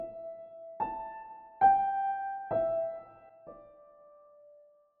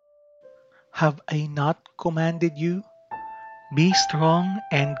Have I not commanded you? Be strong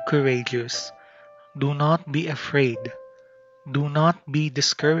and courageous. Do not be afraid. Do not be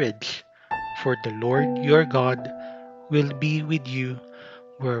discouraged, for the Lord your God will be with you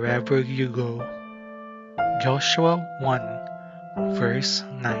wherever you go. Joshua 1 verse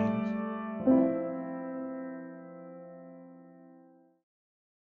 9.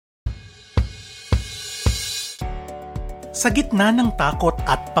 Sa gitna ng takot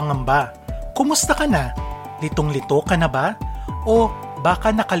at pangamba, kumusta ka na? Litong-lito ka na ba? O baka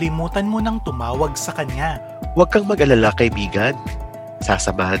nakalimutan mo nang tumawag sa kanya? Huwag kang mag-alala, kaibigan.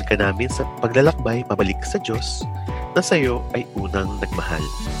 Sasamahan ka namin sa paglalakbay pabalik sa Diyos na sa iyo ay unang nagmahal.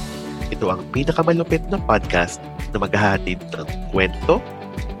 Ito ang pinakamalupit na podcast na maghahatid ng kwento,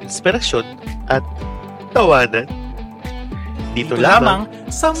 inspirasyon at tawanan. Dito lamang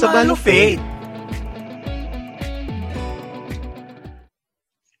sa Malufate.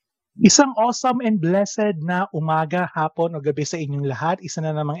 Isang awesome and blessed na umaga, hapon o gabi sa inyong lahat. Isa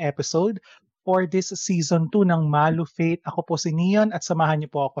na namang episode for this season 2 ng Malu Faith. Ako po si Neon at samahan niyo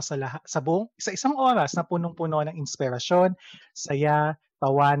po ako sa buong isang oras na punong-puno ng inspirasyon, saya,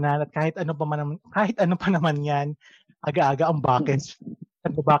 tawanan at kahit ano pa naman 'yan. Aga-aga ang bakit.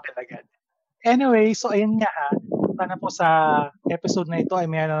 Bakit agad. Anyway, so ayun nga sana po sa episode na ito ay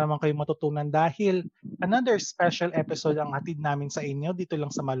mayroon na naman kayong matutunan dahil another special episode ang hatid namin sa inyo dito lang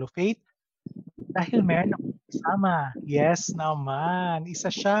sa Malu Faith. Dahil meron akong kasama. Yes naman.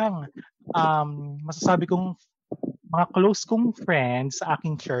 Isa siyang masasabi kong mga close kong friends sa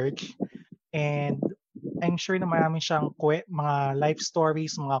aking church. And I'm sure na marami siyang mga life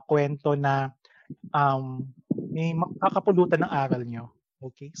stories, mga kwento na may makakapulutan ng aral nyo.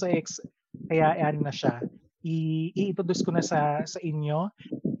 Okay? So, kaya ano na siya. I-introduce ko na sa inyo.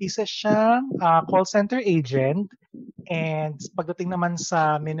 Isa siyang call center agent and pagdating naman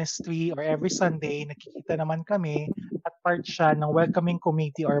sa ministry or every Sunday, nakikita naman kami at part siya ng welcoming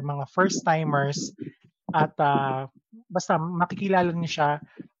committee or mga first-timers at basta makikilala niyo siya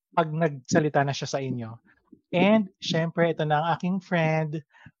pag nagsalita na siya sa inyo. And syempre, ito na ang aking friend,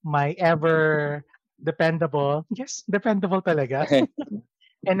 my ever dependable, yes, dependable talaga,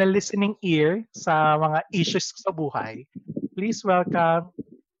 and a listening ear sa mga issues sa buhay. Please welcome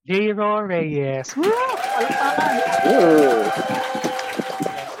Jairo Reyes. Woo!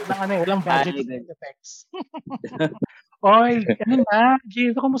 Walang budget effects. Oy, ano na?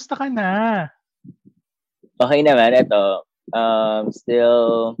 Jairo, kumusta ka na? Okay naman, ito.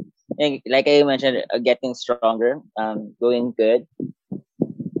 Still, like I mentioned, getting stronger, going good.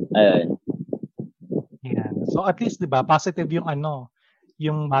 Ayun. Yan. So at least, 'di ba, positive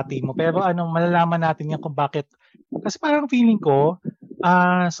yung mati mo. Pero malalaman natin yan kung bakit. Kasi parang feeling ko,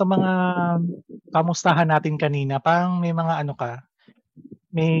 sa mga kamustahan natin kanina, parang may mga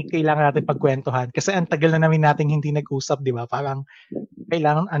may kailangan natin pagkwentuhan. Kasi ang tagal na namin natin hindi nag-usap, di ba? Parang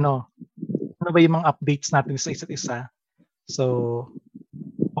kailangan ano ba yung mga updates natin sa isa't isa. So,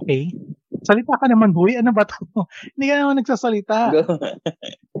 okay. Salita ka naman, boy. Ano ba to? Hindi ka naman nagsasalita.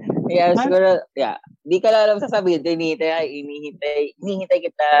 Yeah, siguro, yeah. Di ka lang sasabihin, hinihintay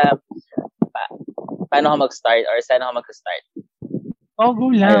kita paano ka mag-start or saan ka mag-start. Oh,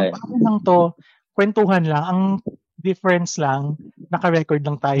 go lang. Paano lang to? Kwentuhan lang. Ang difference lang, naka-record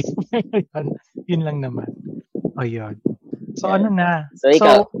lang tayo. Yun lang naman. O, yun. So, ano na? So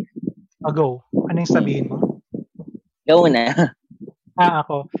ikaw. Go. Ano yung sabihin mo? Go na.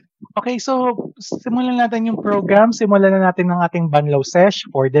 Ako. Okay, so simulan natin yung program. Simulan na natin ng ating Banlaw Sesh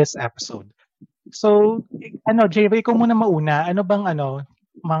for this episode. So, Jerry, ikaw muna mauna. Ano bang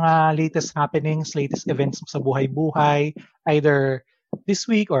mga latest happenings, latest events sa buhay-buhay, either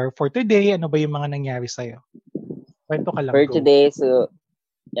this week or for today, ano ba yung mga nangyari sa'yo? Kwento ka lang. For today, so,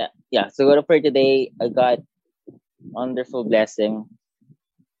 yeah. Siguro for today, I got wonderful blessing.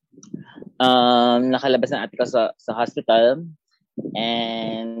 Nakalabas ng ate ko sa hospital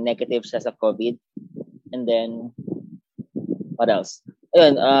and negative siya sa COVID. And then, what else?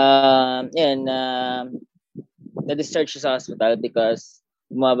 Na-discharge siya sa hospital because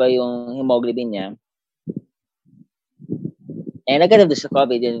bumaba yung hemoglobin niya. And negative siya sa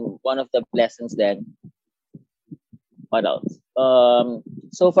COVID, and one of the blessings then, what else?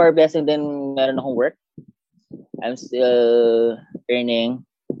 So far, blessing din, meron akong work. I'm still earning.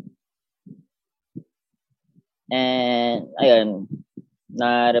 And, ayun,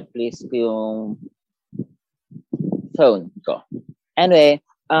 na-replace ko yung phone ko. Anyway,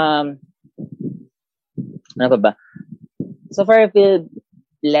 ano pa ba? So far, I feel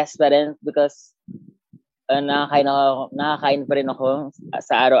blessed pa rin because nakakain pa rin ako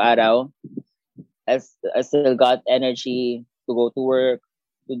sa araw-araw. I still got energy to go to work,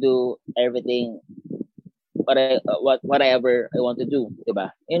 to do everything whatever I want to do,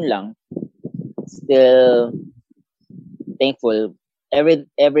 diba? Yun lang. Still thankful. Every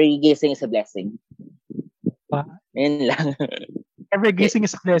gising is a blessing. Yun lang. Every gising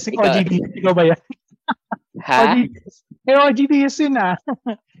is a blessing. Ikaw. OGDS, ikaw ba yan? Ha? OGDS yun ah.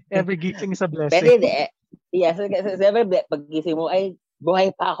 Every gising is a blessing. Pwede, yes, every pag gising mo, ay,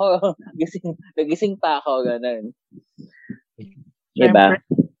 buhay pa ako. Nagising pa ako, ganun. Diba?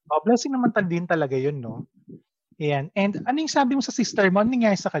 Blessing naman din talaga yun, no? Yan. And ano yung sabi mo sa sister mo? Ano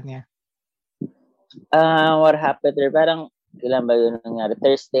nangyari sa kanya? What happened there? Parang, kailan ba yun nangyari?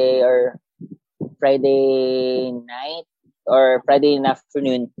 Thursday or Friday night or Friday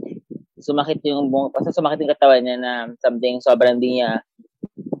afternoon. Sumakit yung katawan niya na something sobrang di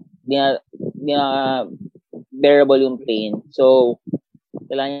niya bearable yung pain. So,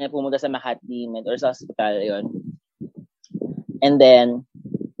 kailangan niya pumunta sa Makati or sa hospital, yun. And then,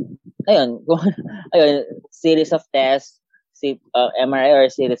 ayun, series of tests, MRI or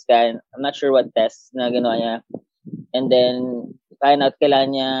CT scan. I'm not sure what tests na ginawa niya. And then, find out kailangan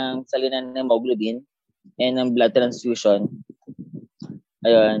niyang salinan ng hemoglobin and ng blood transfusion.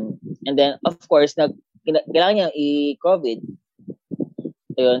 Ayun. And then, of course, kailangan niyang i-COVID.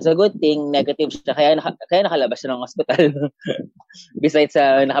 Ayun. So, good thing, negative siya. Kaya nakalabas siya ng hospital. Besides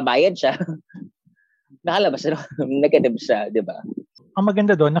nakabayad siya, nakalabas siya, negative siya, di ba? Ang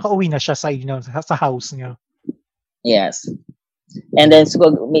maganda doon, nakauwi na siya sa inyo, sa house niyo. Yes. And then, so,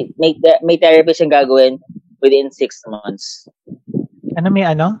 may therapy siyang gagawin within 6 months. Ano may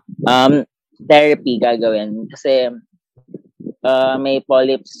ano? Therapy gagawin. Kasi, may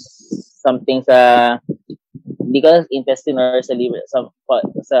polyps, something sa, hindi ko intestine or sa liver,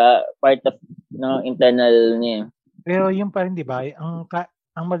 sa part of internal niya. Pero yung pa rin, di ba?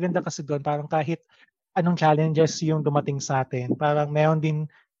 Ang maganda kasi doon, parang kahit anong challenges yung dumating sa atin, parang meron din,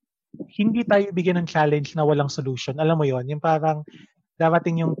 hindi tayo bigyan ng challenge na walang solution. Alam mo yon, yung parang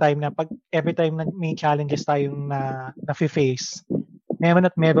darating yung time na pag every time na may challenges tayong na-face, meron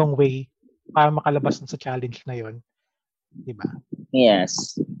at merong way para makalabas sa challenge na yon. Di ba?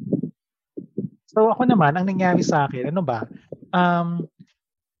 Yes. So ako naman, ang nangyari sa akin, ano ba?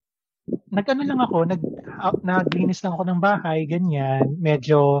 Naglinis lang ako ng bahay, ganyan.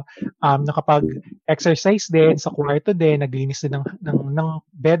 Medyo nakapag-exercise din sa kwarto din, naglinis din ng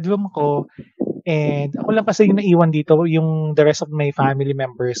bedroom ko. And ako lang kasi yung naiwan dito, yung the rest of my family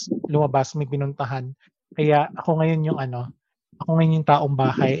members lumabas, may pinuntahan. Kaya ako ngayon yung taong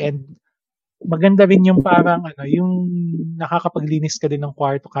bahay. And maganda rin yung parang yung nakakapaglinis ka din ng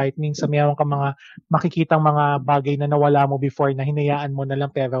kwarto kahit minsan mayroon ka mga makikitang mga bagay na nawala mo before na hinayaan mo na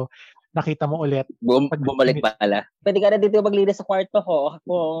lang pero nakita mo ulit. Bumalik pala. Pwede ka na dito maglinis sa kwarto ko.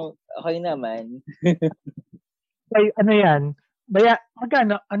 Okay naman. Ay, ano yan? Baya,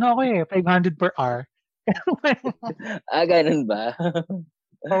 magkano? Ano ako 500 per hour. Ganun ba?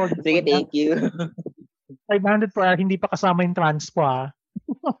 Sige, thank you. 500 per hour, hindi pa kasama yung transpo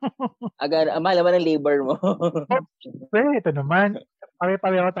Mahal naman ang labor mo. Well, ito naman.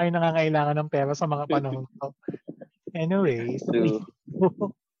 Pare-pareho tayo nangangailangan ng pera sa mga panahon ko. Anyway.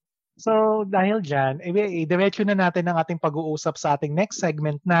 So, dahil dyan, diretso na natin ang ating pag-uusap sa ating next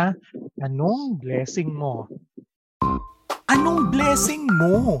segment na Anong Blessing Mo? Anong blessing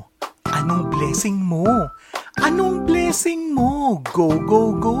mo? Anong blessing mo? Anong blessing mo? Go,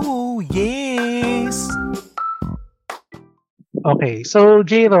 go, go! Yes! Okay, so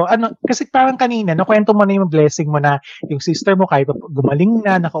Jero, kasi parang kanina, nakwento mo na yung blessing mo na yung sister mo kahit gumaling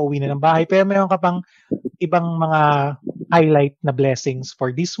na, nakauwi na ng bahay, pero mayroon ka pang ibang mga highlight na blessings for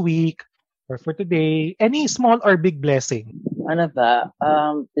this week or for today. Any small or big blessing? Ano ba?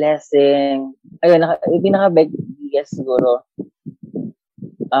 Blessing. Ayun, yung pinaka-big siguro.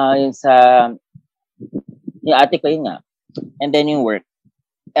 Yung yung ate ko yun nga. And then yung work.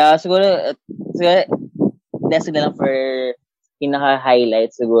 Siguro blessing na lang for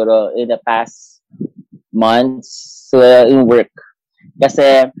pinaka-highlight siguro in the past months in work.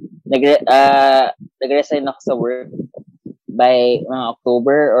 Kasi nag-resign ako sa work by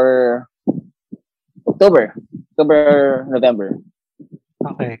October, November.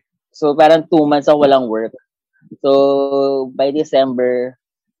 Okay. So parang 2 months ako walang work. So by December,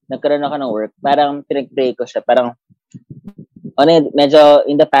 nagkaroon ako ng work. Parang pinag-pray ko siya. Parang medyo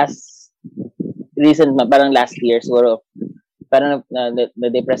in the past recent, parang last year siguro, parang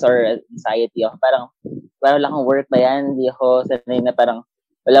na-depress or anxiety ako. Parang wala akong work ba yan? Hindi ako sanay na parang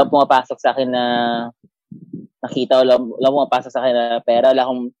wala akong pumapasok sa akin na nakita, wala akong pumapasok sa akin na pera, wala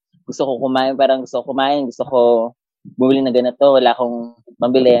akong gusto ko kumain, gusto ko bumili na ganito, wala akong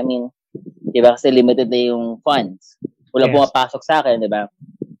mabili. I mean, diba kasi limited na yung funds. Wala pumapasok sa akin, diba?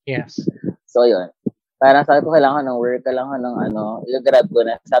 Yes. So, yun. Parang sabi ko, kailangan ng work, kailangan ng i-grab ko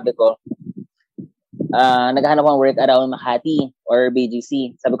na. Sabi ko, naghahanap ng work around Makati or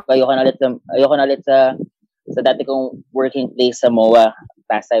BGC. Sabi ko, ayoko na ulit sa dati kong working place sa MOA,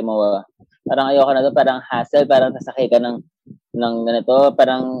 Pasay MOA. Parang ayoko na doon, parang hassle, parang sasakay ka ng ganito,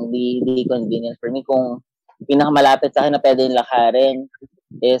 parang di convenient for me. Kung pinakamalapit sa akin na pwedeng lakarin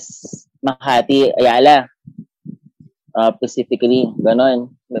is Makati, Ayala. Specifically,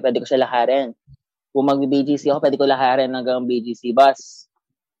 ganon. Pwede ko siya lakarin. Kung mag-BGC ako, pwede ko lakarin hanggang BGC bus.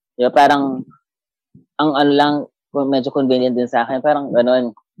 Diba, parang, ang lang, medyo convenient din sa akin, parang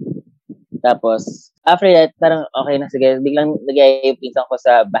ganon. Tapos, after that, parang okay na, sige, biglang nagay yung pinsan ko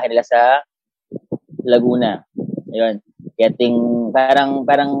sa bahay nila sa Laguna. Ayun. Getting, parang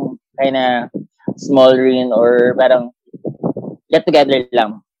kinda small reunion or parang get together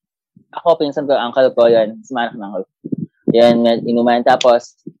lang. Ako, pinsan ko, uncle ko, yun. Sumanak ng uncle. Yan, inuman.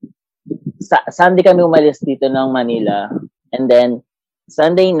 Tapos, Sunday kami umalis dito ng Manila. And then,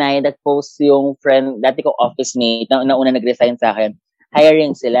 Sunday night, nag-post yung friend, dati ko office mate, na una nag-resign sa akin.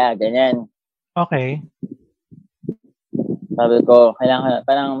 Hiring sila, ganyan. Okay. Sabi ko, kailangan,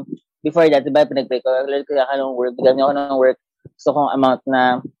 parang, before that, diba, pinag-pray ko, kailangan ng work, bigyan niyo ako ng work. Gusto kong amount na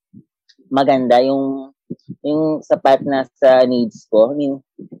maganda, yung sapat na sa needs ko. I mean,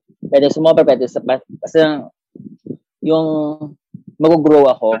 pwede sumobra, pwede sapat. Kasi, yung mag-grow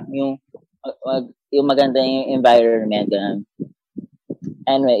ako, yung maganda yung environment, ganun.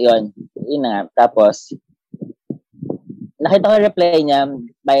 Anyway, yun na nga. Tapos, nakita ko yung reply niya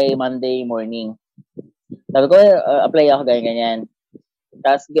by Monday morning. Sabi ko, apply ako, ganyan.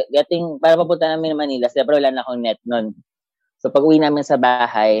 Tapos, para papunta namin ng Manila, siyempre wala na akong net nun. So, pag uwi namin sa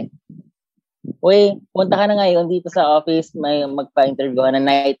bahay, uy, punta ka na ngayon dito sa office, may magpa-interview ka na,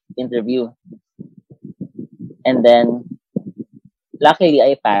 night interview. And then, luckily,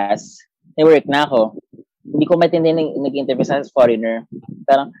 I passed. May work na ako. Hindi ko maintindihan nag-interview sa foreigner.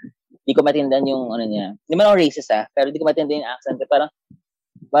 Parang, hindi ko maintindihan yung niya. Hindi man ako racist pero hindi ko maintindihan yung accent.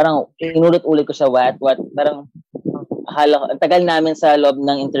 Parang inulit-ulit ko siya, what. Parang, ang tagal namin sa loob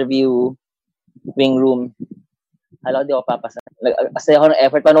ng interview wing room. Hala ko, di ako papasa. Kasi ako ng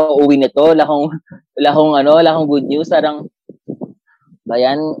effort, paano uwi nito? Wala akong good news. Parang,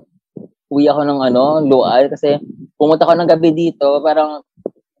 bayan, uwi ako ng lual kasi pumunta ako ng gabi dito, parang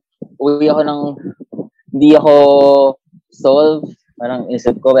uwi ako ng hindi ako solve, parang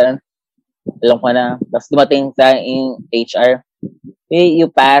isip ko, parang alam ko na. Tapos dumating sa HR, hey,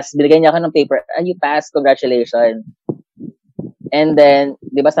 you passed, binigyan niya ako ng paper, you passed, congratulations. And then,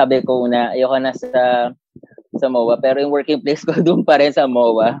 di ba sabi ko una, ayoko na sa MOA, pero yung working place ko doon pa rin sa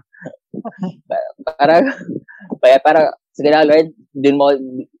MOA. Para sige na, Lord, din mo,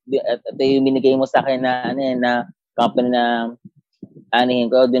 ito yung binigay mo sa akin na company na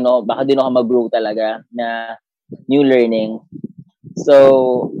anihin ko, baka din ako mag-grow talaga na new learning.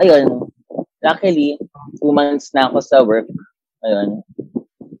 So, ayun, luckily, 2 months na ako sa work. Ayun.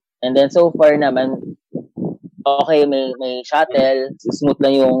 And then, so far naman, okay, may shuttle, smooth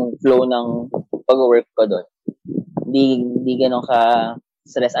lang yung flow ng pag-work ko doon. Hindi ganun ka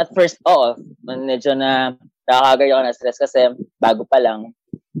stress. At first, medyo na nakakagay ako na stress kasi bago pa lang.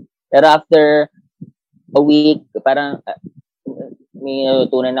 Pero after a week, parang may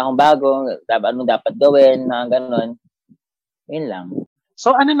natutunan na akong bago, anong dapat gawin, mga ganun. Yun lang.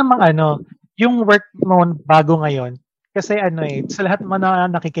 So ano namang yung work mo bago ngayon? Kasi sa lahat mo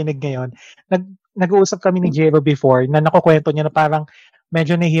na nakikinig ngayon, nag-uusap kami ni Jero before na nakukwento niya na parang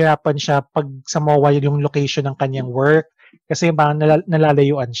medyo nahihirapan siya pag sa MOA yung location ng kanyang work kasi parang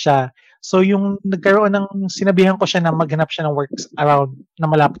nalalayuan siya. So yung nagkaroon ng, sinabihan ko siya na maghanap siya ng works around na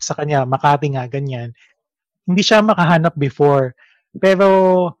malapit sa kanya, Makati nga, ganyan. Hindi siya makahanap before. Pero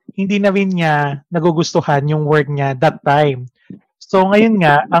hindi na rin niya nagugustuhan yung work niya that time. So ngayon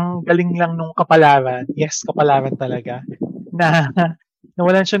nga, ang galing lang nung kapalaran, yes, kapalaran talaga, na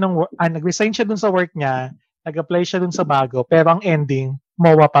nawalan siya ng work, nag-resign siya dun sa work niya, nag-apply siya dun sa bago, pero ang ending,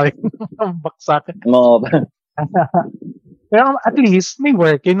 MOA pa rin ang baksak. MOA pa. Pero at least, may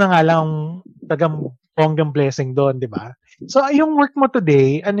work. Yun na nga lang hanggang blessing doon, di ba? So, yung work mo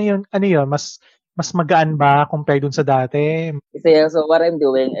today, ano yun? Mas magaan ba compared dun sa dati? So what I'm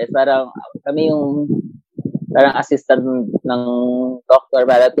doing is parang kami yung parang assistant ng doctor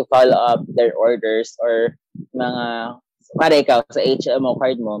para to follow up their orders or mga para ikaw sa HMO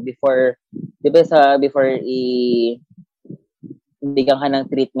card mo before bigyan ka ng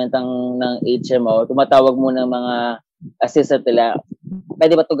treatment ng HMO, tumatawag mo ng mga assistant nila.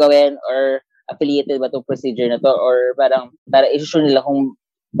 Pwede ba ito gawin or affiliated ba itong procedure na to or parang para i-sure nila kung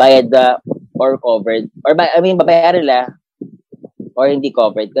bayad ba or covered or babayaran nila or hindi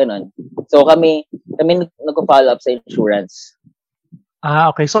covered, ganun. So kami nagko-follow up sa insurance.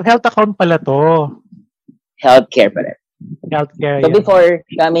 Okay. So health account pala to. Healthcare pala. Healthcare. So before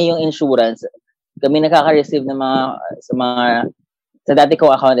kami yung insurance, kami nakaka-receive ng sa dati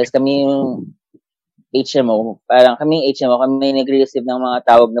kong account is kami yung HMO. Parang kami kami nagre-receive ng mga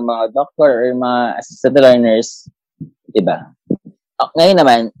tawag ng mga doctor or mga assistant learners. Diba? Ngayon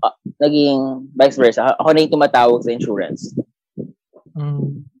naman, naging vice versa. Ako na yung tumatawag sa insurance.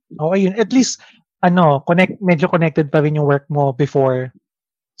 Okay, yun. At least, medyo connected pa rin yung work mo before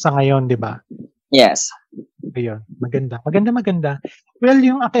sa ngayon, di ba? Yes. Ayun. Maganda. Well,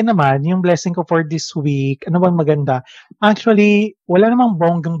 yung akin naman, yung blessing ko for this week, ano bang maganda? Actually, wala namang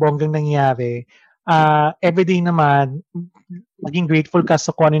bonggang nangyayari. Everyday naman, maging grateful ka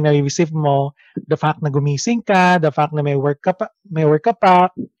sa kung ano na-receive mo, the fact na gumising ka, the fact na may work ka pa,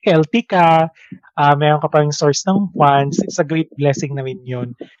 healthy ka, mayroon ka pa rin source ng funds, it's a great blessing na rin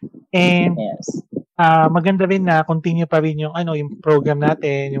yun. And yes. Maganda rin na continue pa rin yung program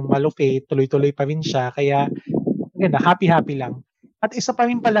natin, yung Malufate, tuloy-tuloy pa rin siya, kaya maganda, happy lang. At isa pa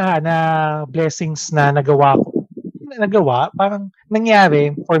rin pala na blessings na nagawa, parang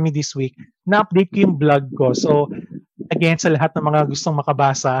nangyari for me this week, na-update ko yung blog ko. So, again, sa lahat ng mga gustong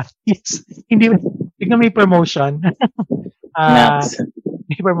makabasa, hindi may promotion.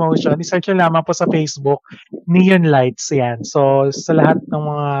 May promotion. I-search nyo lamang po sa Facebook, Neon Lights, yan. So, sa lahat ng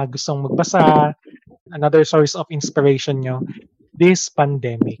mga gustong magbasa, another source of inspiration nyo, this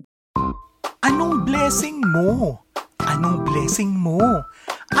pandemic. Anong blessing mo? Anong blessing mo?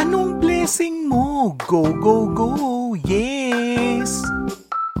 Anong blessing mo? Go, go, go! Yes!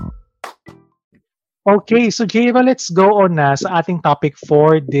 Okay, so Jero, let's go on na sa ating topic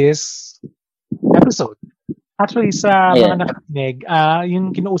for this episode. Actually, sa mga nakikinig, yung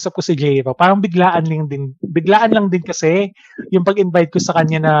kinuusap ko si Jero, parang biglaan lang din kasi yung pag-invite ko sa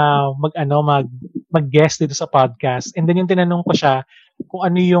kanya na mag-guest dito sa podcast. And then yung tinanong ko siya kung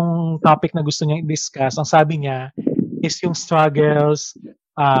ano yung topic na gusto niya i-discuss. Ang sabi niya is yung struggles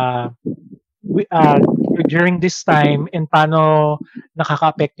during this time and paano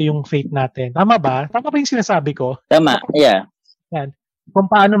nakaka-apekto yung faith natin. Tama ba? Tama ba yung sinasabi ko? Tama, yeah. Yan. Kung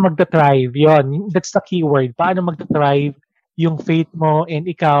paano magta-thrive, yon. That's the key word. Paano magta-thrive yung faith mo and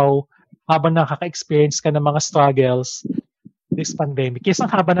ikaw habang nakaka-experience ka ng mga struggles this pandemic. Yes,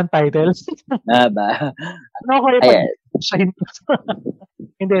 ang haba ng title. Haba. Ano ko yung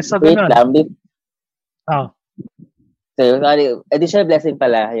hindi, so ganun. Wait lang. So, additional blessing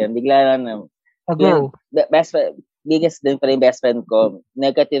pala. Yun, bigla lang biggest din pala yung best friend ko.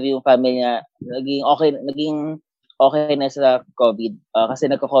 Negative yung family niya. Naging okay na sa COVID. Kasi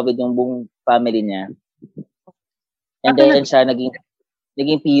nagka-COVID yung buong family niya. And then siya,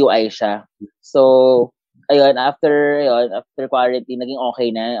 naging PUI siya. So, ayun, after quarantine, naging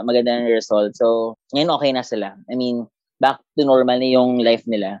okay na. Maganda na result. So, ngayon okay na sila. I mean, back to normal na yung life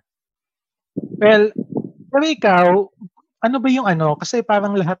nila. Well, pero ikaw, ano ba yung kasi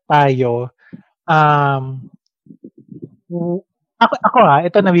parang lahat tayo, ako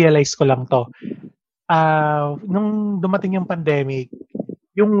ito na-realize ko lang to. Nung dumating yung pandemic,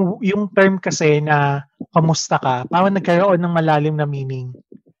 yung term kasi na kamusta ka, parang nagkaroon ng malalim na meaning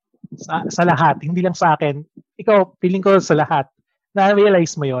sa lahat, hindi lang sa akin. Ikaw, feeling ko sa lahat.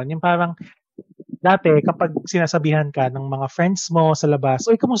 Na-realize mo yon, yung parang dati kapag sinasabihan ka ng mga friends mo sa labas,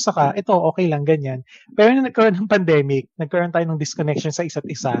 "Oy, kamusta ka?" Ito, okay lang, ganyan. Pero nung nagkaroon ng pandemic, nagkaroon tayo ng disconnection sa isa't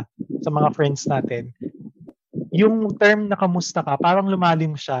isa, sa mga friends natin. Yung term na kamusta ka, parang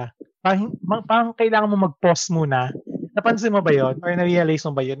lumalim siya. Parang kailangan mo mag-pause muna. Napansin mo ba yon? Or na-realize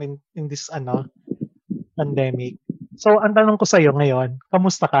mo ba yon in this pandemic? So, ang tanong ko sa'yo ngayon,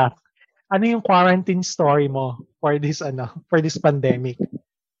 kamusta ka? Ano yung quarantine story mo for this pandemic?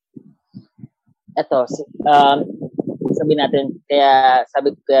 Ito, sabi natin, kaya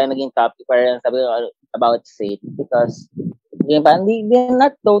naging topic, parang sabi ko about faith because hindi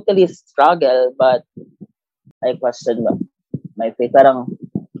not totally struggle, but I question my faith.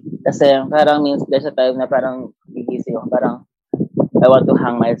 Kasi parang means there's a time na parang gigising ako, parang I want to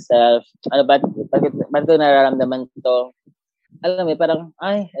hang myself. Ba't ko nararamdaman to? Alam mo, parang,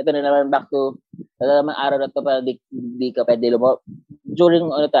 ito na naman ito naman araw na to, parang di ka pwede lumo.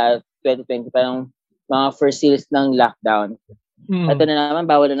 During 2020, parang mga first series ng lockdown. Ito na naman,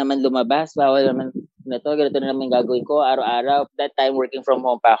 bawal na naman lumabas, bawal naman ganito na naman gagawin ko araw-araw. That time, working from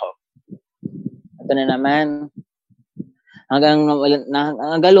home pa ako. Ito na naman, hanggang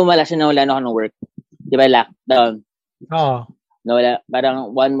lumala siya, nawala na ako ng work. Di ba, lockdown? Oo. Nawala,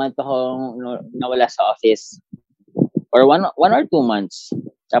 parang 1 month ako nawala sa office. Or 1 or 2 months.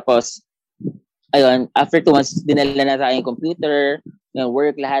 Tapos, ayun, after 2 months, dinala na sa akin yung computer, yung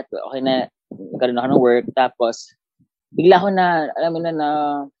work, lahat, okay na, nagkaroon ako ng work, tapos, bigla ko na, alam mo na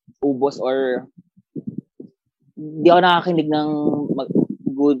ubos or hindi ako nakakinig ng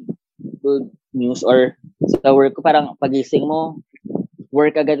good news or sa work ko, parang pagising mo,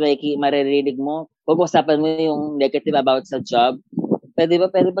 work agad maririnig mo. Pag-usapan mo yung negative about sa job, pwede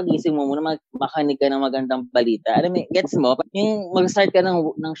pagising mo muna makanig ka ng magandang balita. Alam mo, gets mo? Yung mag-start ka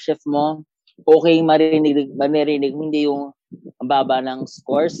ng shift mo, okay marinig mo, hindi yung ang baba ng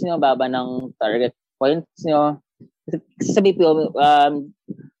scores nyo, ang baba ng target points nyo. Kasi sa BPO,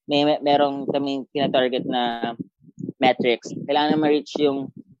 merong kaming tina-target na metrics. Kailangan ma-reach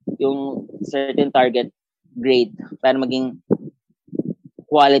yung certain target grade para maging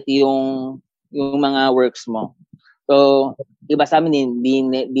quality yung mga works mo. So, iba sa amin,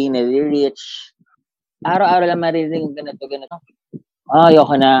 di na-reach. Araw-araw lang marinig ganito.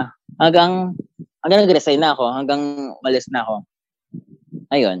 Ayoko na. Hanggang nag-resign na ako, hanggang umalis na ako.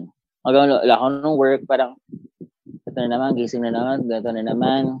 Ayun. Hanggang wala ako ng work, parang ito na naman, gising na naman, ganito na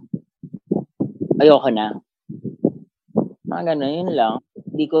naman. Ayoko na. Mga ganun, yun lang.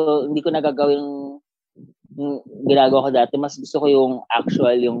 Hindi ko nagagawin yung ginagawa ko dati. Mas gusto ko yung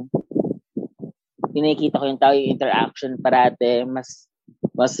actual, yung nakikita ko yung tao, yung interaction parate. Mas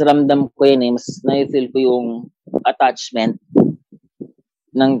ramdam ko yun eh. Mas na-feel ko yung attachment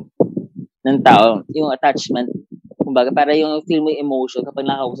ng tao. Yung attachment. Kumbaga, para yung feel mo yung emotion kapag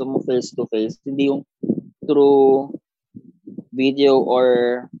nakausap mo face to face. Hindi yung through video or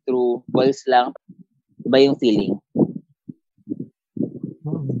through voice lang. Iba yung feeling.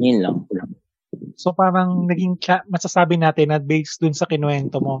 Yun lang. So parang naging masasabi natin na based dun sa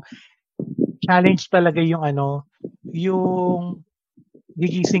kinuwento mo, challenge talaga yung yung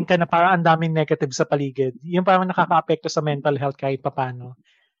gigising ka na parang ang daming negative sa paligid. Yung parang nakaka-apekto sa mental health kahit papano.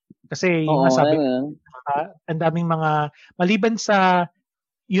 Kasi yung sabi, ang daming mga, maliban sa,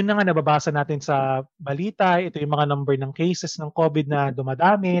 yun na nga nababasa natin sa balita, ito yung mga number ng cases ng COVID na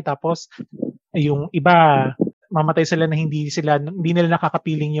dumadami, tapos yung iba, mamatay sila na hindi nila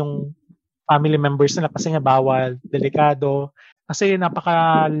nakakapiling yung family members nila kasi nga bawal, delikado. Kasi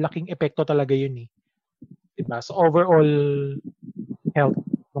napakalaking epekto talaga yun eh. Diba? So overall health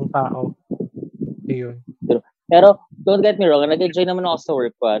ng tao. Yun. Pero don't get me wrong, nag-enjoy naman ako sa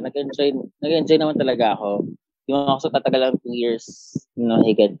work ko. Nag-enjoy naman talaga ako. Yung ako sa tatagalan 2 years,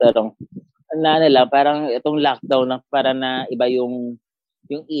 higit. Pero lang, parang itong lockdown na para na iba yung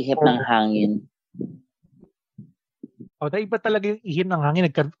ihip ng hangin. Dahil iba talaga yung ihip ng hangin.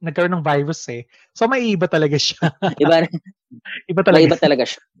 Nagkaroon ng virus eh. So may iba talaga siya. Iba talaga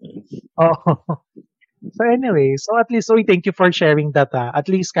siya. Oh. So anyway, so at least, thank you for sharing that.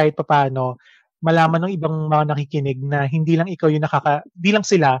 At least kahit papaano, malaman ng ibang mga nakikinig na hindi lang ikaw yung hindi lang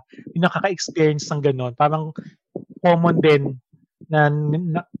sila yung nakaka-experience ng gano'n. Parang common din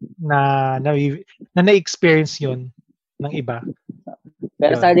na-experience yun ng iba.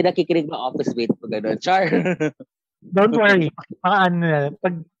 Pero sa hindi nakikinig ng office mate po gano'n. Char! Don't worry.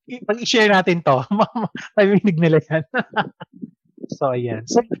 Pag i-share natin to, marinig nila yan. So, ayan.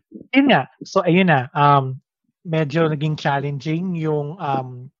 So, yun nga. So, ayun na. Medyo naging challenging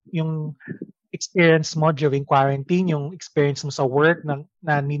yung experience mo during quarantine, yung experience mo sa work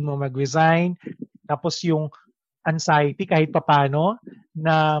na need mo mag-resign, tapos yung anxiety kahit papano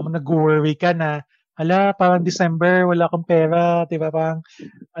na nag-worry ka na parang December, wala akong pera, diba? Parang,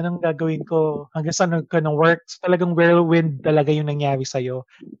 anong gagawin ko? Hanggang saan ka ng work? So, talagang whirlwind talaga yung nangyari sa'yo.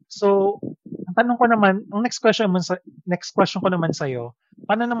 So, ang next question ko naman sa'yo,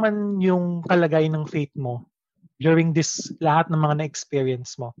 paano naman yung kalagayan ng faith mo during this lahat ng mga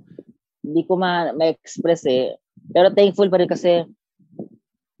na-experience mo? Hindi ko ma-express eh. Pero thankful pa rin kasi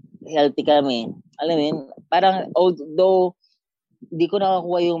healthy kami. Alam mo yun, parang although hindi ko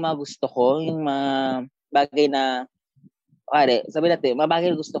nakakuha yung mga gusto ko, yung mga bagay na, sabi natin, mga bagay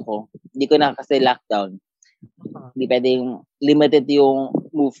na gusto ko, hindi ko na kasi lockdown. Hindi pwedeng limited yung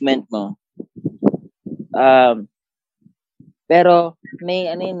movement mo. Pero may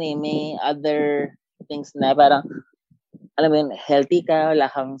may other things na parang, alam mo yun, healthy ka, wala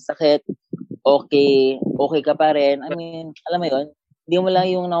kang sakit, okay ka pa rin. I mean, alam mo yun, hindi mo lang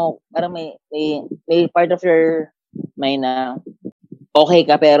yung parang may part of your mind na okay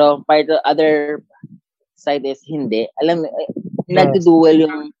ka, pero part of other side is hindi. Alam mo, nag-dual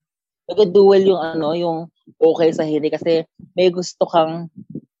yung yung okay sa hindi kasi may gusto kang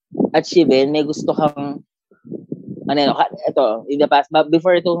achieve, may gusto kang ito, in the past,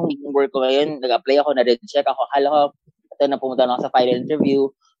 before itong work ko ngayon, nag-apply ako, na-check ako, akala ko, ito na pumunta na ako sa final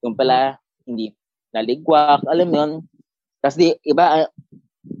interview, yung pala, hindi naligwak, alam mo yun. Kasi iba,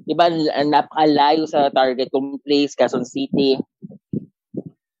 di ba, napakalayo sa target kong place, Quezon City.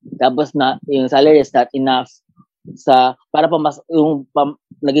 Tapos yung salary is not enough para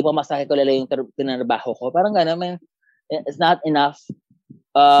naging pamasahe ko lalo yung tinrabaho ko. Parang gano'n, it's not enough.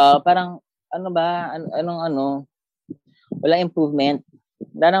 Parang, walang improvement.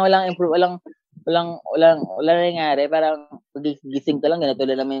 Walang nangyari. Parang gising ka lang, ganito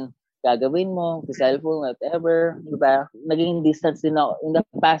lang naman gagawin mo, sa cellphone, whatever. Diba? Naging distance din ako. In the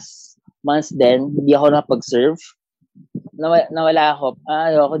past months din, hindi ako napag-serve. Nawala ako.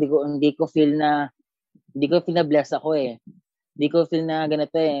 Hindi ko feel na bless ako eh. Hindi ko feel na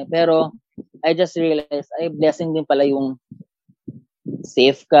ganito eh. Pero, I just realized, blessing din pala yung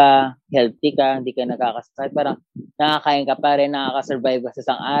safe ka, healthy ka, hindi ka nakakasakit. Parang, nakakain ka pa rin, nakakasurvive ka sa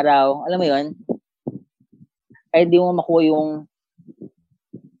isang araw. Alam mo yun? Ay, hindi mo makuha yung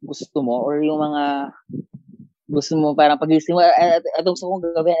gusto mo or yung mga gusto mo, parang pagising mo, itong gusto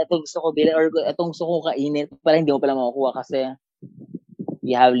kong gawin, itong gusto ko bilhin, or itong gusto kong kainin, parang hindi mo pala makukuha kasi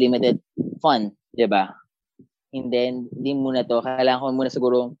you have limited fun, di ba? And then, hindi muna to, kailangan ko muna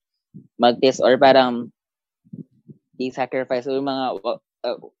siguro mag-test or parang i-sacrifice or mga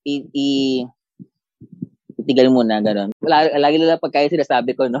itigal muna, gano'n. Lagi lang pagkain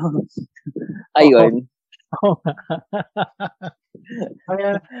sinasabi ko, no? Ayun.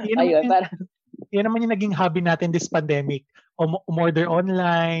 Ayun, parang yan naman yung naging hobby natin this pandemic. Umorder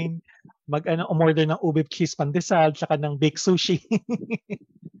online, umorder ng ube cheese pandesal, tsaka ng baked sushi.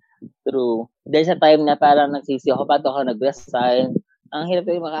 True. Dahil sa time na parang nagsisi ako, pato ako nag-resign. Ang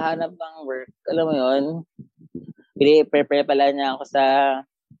hirap yung makahanap ng work. Alam mo yun? Prepare pala niya ako sa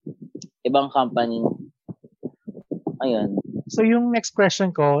ibang company. Ayun. So yung next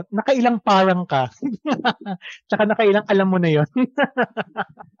question ko, nakailang parang ka? Tsaka nakailang alam mo na yun?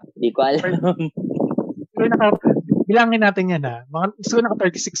 Hindi ko alam. Bilangin natin yan ha. Siguro naka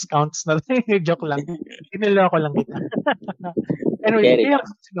 36 counts na lang. Joke lang. Iniloko lang kita. Anyway,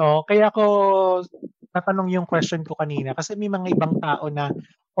 kaya ko natanong yung question ko kanina kasi may mga ibang tao na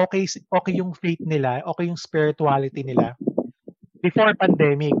okay yung faith nila, okay yung spirituality nila. Before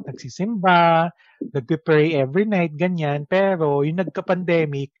pandemic, nagsisimba, nagpe-pray every night, ganyan. Pero yung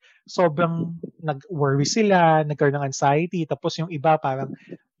nagka-pandemic, sobrang nag-worry sila, nagkaroon ng anxiety. Tapos yung iba parang,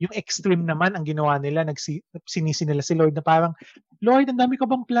 yung extreme naman ang ginawa nila, sinisi nila si Lord na parang, Lord, ang dami ko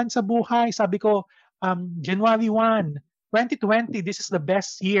bang plan sa buhay? Sabi ko, January 1, 2020, this is the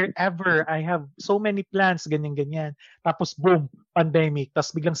best year ever. I have so many plans, ganyan-ganyan. Tapos boom, pandemic.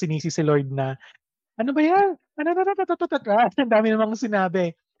 Tapos biglang sinisi si Lord na, ano ba yan? Ang dami namang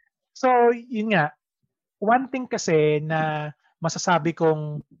sinabi. So, yun nga. One thing kasi na masasabi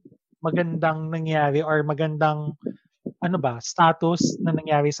kong magandang nangyari or magandang status na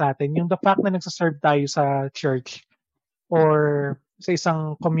nangyari sa atin, yung the fact na nagsaserve tayo sa church or sa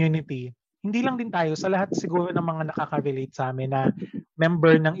isang community. Hindi lang din tayo, sa lahat siguro ng mga nakaka-relate sa amin na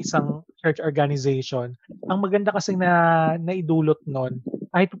member ng isang church organization. Ang maganda kasi na naidulot nun,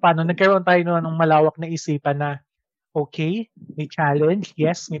 kahit paano, nagkaroon tayo ng malawak na isipan na, okay, may challenge,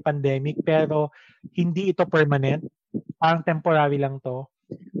 yes, may pandemic, pero hindi ito permanent. Parang temporary lang to.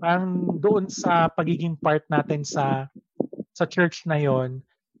 Parang doon sa pagiging part natin sa church na yon,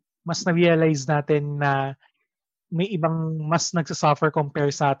 mas na-realize natin na may ibang mas nagsasuffer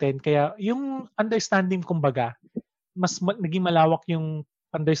compare sa atin. Kaya yung understanding, kumbaga, mas naging malawak yung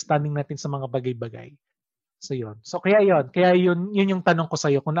understanding natin sa mga bagay-bagay. So yun. So kaya yun yung tanong ko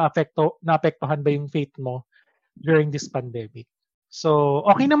sa iyo kung naapektuhan ba yung faith mo during this pandemic. So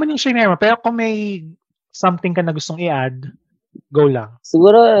okay naman yung share mo, pero kung may something ka na gustong i-add, go lang.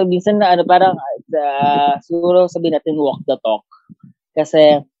 Siguro minsan na parang siguro sabihin natin walk the talk.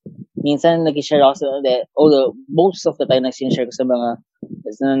 Kasi minsan nag-share ako although most of the time nag-share ko sa mga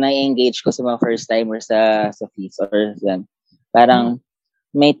na-engage ko sa mga first timers sa feeds or yan. Parang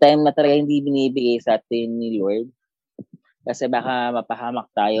may time na talaga hindi binibigay sa atin ni Lord. Kasi baka mapahamak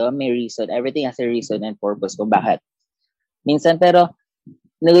tayo. May reason. Everything has a reason and purpose kung bakit. Minsan pero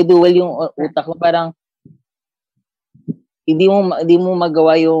nag-dual yung utak mo, parang hindi mo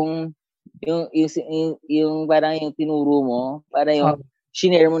magawa yung parang yung tinuro mo, para yung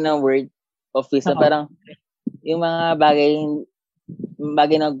shinare mo ng word of wisdom, parang yung mga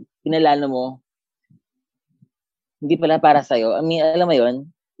bagay na pinalano mo, hindi pala para sa'yo. I mean, alam mo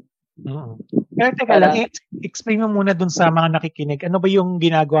yun? Pero teka lang, explain mo muna dun sa mga nakikinig. Ano ba yung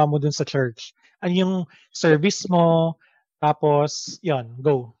ginagawa mo dun sa church? Ano yung service mo? Tapos, yun,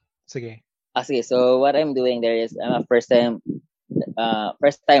 go. Sige. Sige, so what I'm doing there is I'm a first-timer.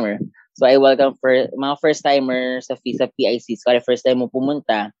 So I welcome mga first-timers sa PIC. So first time mo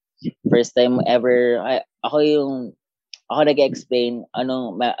pumunta, first time mo ever, ako ako nag-explain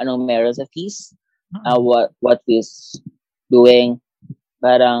anong meron sa fees, what fees doing.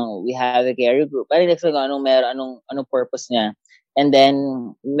 Parang we have a carrier group. Parang explain ko anong purpose niya. And then,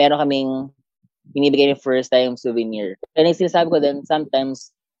 meron kaming binibigay ng first time souvenir. Kaya sinasabi ko din,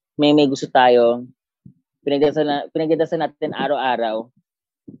 sometimes may gusto tayo, pinagdasal natin araw-araw,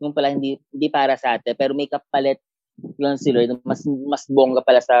 yung pala hindi para sa atin, pero may kapalit yun si Lord, mas bongga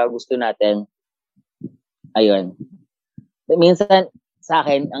pala sa gusto natin. Ayun. Minsan, sa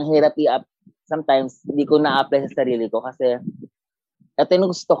akin, ang hirap i-up, sometimes, hindi ko na-apply sa sarili ko kasi ito yung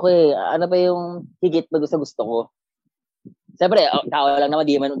gusto ko eh. Ano ba yung higit na gusto ko? Siyempre, tao lang naman,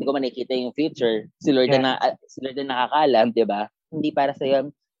 hindi ko man nakikita yung future. Si Lord na nakakalam, di ba? Hindi para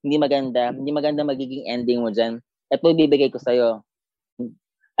sa'yo, hindi maganda magiging ending mo dyan. Ito ibibigay ko sa'yo.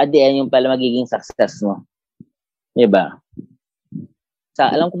 At the end, yung pala magiging success mo. Di ba?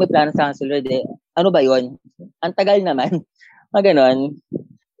 Alam ko may plano sa si Lord eh. Ano ba yun? Ang tagal naman. Ganon.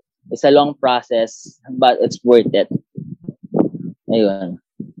 It's a long process, but it's worth it. Ayun.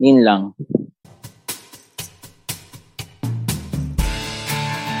 Yun lang.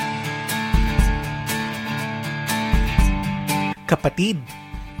 Kapatid,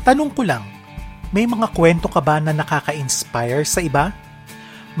 tanong ko lang, may mga kwento ka ba na nakaka-inspire sa iba?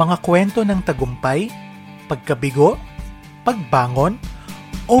 Mga kwento ng tagumpay, pagkabigo, pagbangon,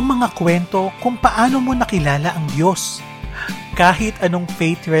 o mga kwento kung paano mo nakilala ang Diyos? Kahit anong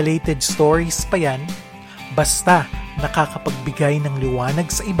faith-related stories pa yan, basta nakakapagbigay ng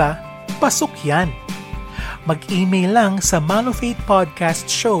liwanag sa iba, pasok yan. Mag-email lang sa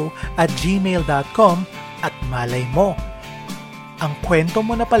malofaithpodcastshow@gmail.com at malay mo, ang kwento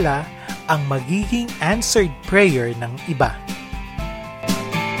mo na pala ang magiging answered prayer ng iba.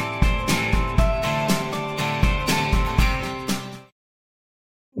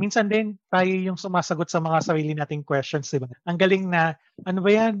 Minsan din tayo yung sumasagot sa mga sarili nating questions, diba? Ang galing na, ano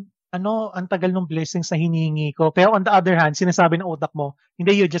ba yan? Ang tagal ng blessings na hinihingi ko. Pero on the other hand, sinasabi ng utak mo,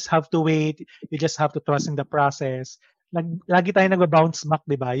 hindi, you just have to wait, you just have to trust in the process. Lagi tayo nag-bounce back,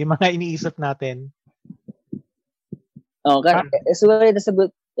 di ba? Yung mga iniisip natin. Oh, so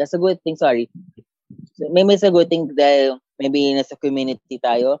that's a good thing, sorry. May a good thing dahil maybe nasa community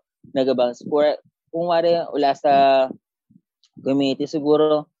tayo, nag-bounce. Kung wala sa community,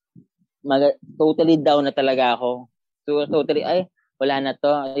 siguro totally down na talaga ako. So, totally, wala na to,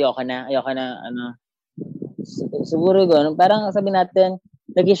 ayoko na, siguro gano'n. Parang sabi natin,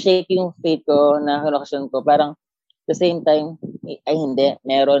 nag-shake yung faith ko na connection ko. Parang, the same time, hindi,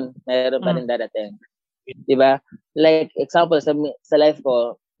 meron pa rin darating. Diba? Like, example, sa life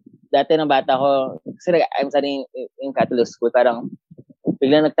ko, dati ng bata ko, kasi I'm studying in Catholic school, parang,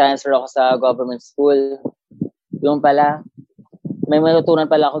 biglang nag-transfer ako sa government school. Yung pala, may matutunan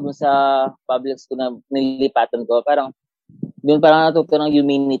pala ako dun sa public school na nilipatan ko. Parang, doon parang natuto ng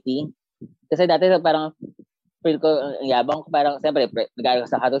humility. Kasi dati parang feel ko, ang yabang ko, parang, siyempre, nag-aaral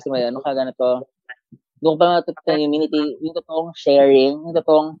sa Catholic, ano ka, ganito. Doon ko parang natuto ng humility, yung totoong sharing, yung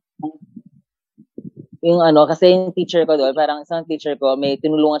totoong, kasi yung teacher ko doon, parang isang teacher ko, may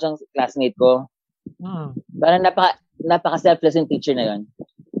tinulungan siyang classmate ko. Parang napaka-selfless yung teacher na yun.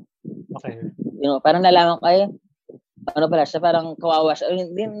 Okay. Parang nalaman ko, pala siya, parang kawawa siya.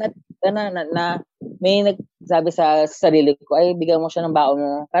 May nagsabi sa sarili ko, bigyan mo siya ng baon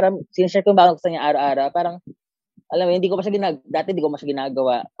mo. Parang sinishare ko yung baon ko sa niya araw-araw. Parang, alam mo, dati hindi ko pa siya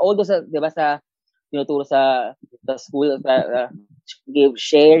ginagawa. Although sa tinuturo sa school, give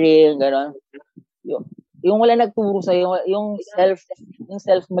sharing, gano'n. Yung wala nagturo sa'yo, yung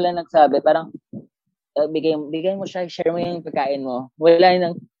self mo lang nagsabi, parang, bigay mo siya, share mo yung pagkain mo. Wala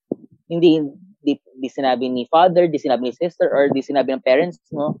nang, hindi sinabi ni father, di sinabi ni sister, or di sinabi ng parents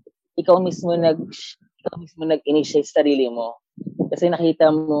mo. Ikaw mismo nag-initiate sa sarili mo. Kasi nakita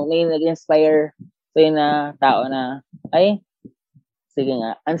mo, may nag-inspire sa'yo na tao na, sige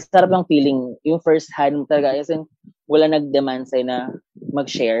nga, ang sarap ng feeling, yung first hand mo talaga, kasi wala nag-demand sa'yo na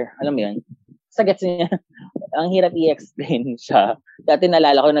mag-share. Alam mo yun? Sa gets niya, ang hirap i-explain siya. Dati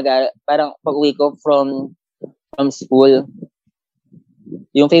nalala ko, parang pag-uwi ko from school,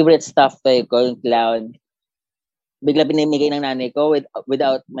 yung favorite stuff ko, yung clown, bigla binimigay ng nanay ko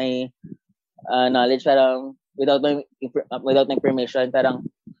without my knowledge, parang without my permission, parang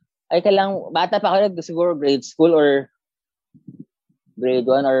kailang bata pa ako, siguro grade school or grade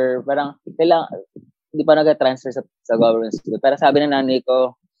 1 or parang kailang hindi pa nag-transfer sa government school. Pero sabi ng nanay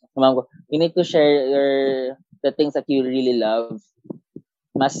ko, mama ko, you need to share the things that you really love.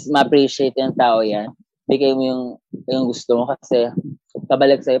 Mas ma-appreciate yung tao yan. Bigay mo yung gusto mo kasi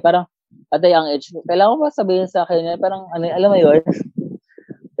kabalik sa'yo. Parang at a young age, kailangan ko ba sabihin sa akin, parang alam mo yun?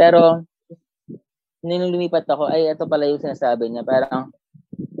 Pero nung lumipat ako, ay ito pala yung sinasabi niya. Parang,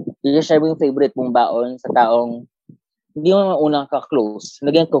 i-share mo yung favorite mong baon sa taong hindi mo unang ka-close.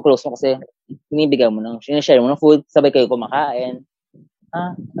 Naging ka-close mo kasi binibigyan mo sinishare mo ng food, sabay kayo kumakain.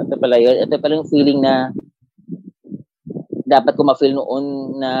 Ito pala yun. Ito pala yung feeling na dapat ko ma-feel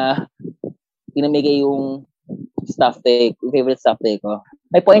noon na pinamigay yung favorite stuffed day ko.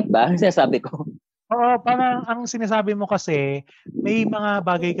 May point ba? Sinasabi ko. Oo, parang ang sinasabi mo kasi, may mga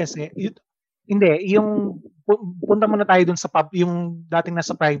bagay kasi, hindi, yung punta muna tayo dun sa yung dating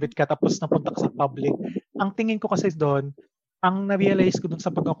nasa private ka tapos napunta ka sa public. Ang tingin ko kasi doon, ang na-realize ko dun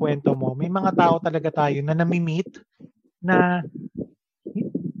sa pagkakwento mo, may mga tao talaga tayo na nami-meet na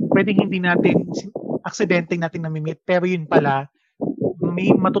pwedeng hindi natin, aksidente natin nami-meet, pero yun pala,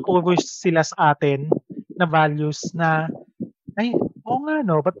 may matuturo sila sa atin na values na, ay, oo nga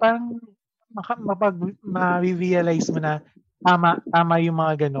no, ba't parang ma-realize mo na tama yung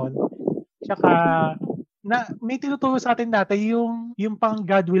mga ganon. Tsaka, may tinuturo sa atin dati yung pang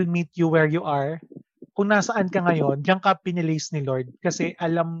God will meet you where you are. Kung nasaan ka ngayon, diyan ka pinilace ni Lord kasi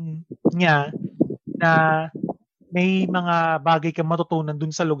alam niya na may mga bagay kang matutunan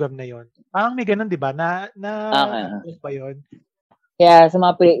dun sa lugar na yon. Parang may ganun, di ba? Okay. Ba yun? Kaya sa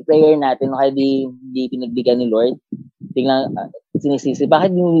mga prayer natin, kaya di pinagbigyan ni Lord, tingnan, sinisisi,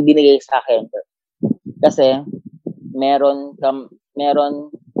 bakit yung binigay sa akin? Kasi,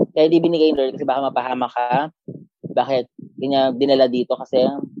 kaya di binigay ni Lord kasi baka mapahama ka. Bakit? Kanya dinala dito kasi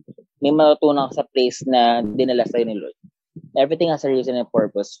may matutunan ka sa place na dinala sa'yo ni Lord. Everything has a reason and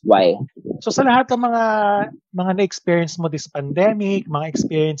purpose. Why? So sa lahat ng mga na-experience mo this pandemic, mga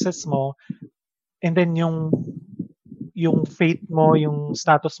experiences mo, and then yung faith mo, yung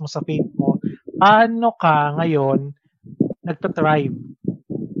status mo sa faith mo, paano ka ngayon nagtatrive?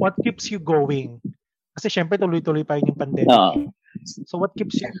 What keeps you going? Kasi syempre tuloy-tuloy pa rin yung pandemic. No. So what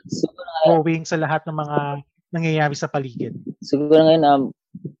keeps you going sa lahat ng mga nangyayari sa paligid? Siguro ngayon,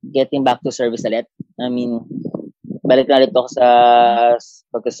 getting back to service ulit. I mean, balik na ulit ako sa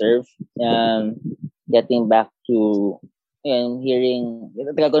pagka-serve. Getting back to hearing.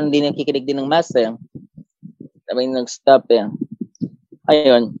 Taga ko hindi nakikinig din ng mass eh. Sabi nag-stop eh.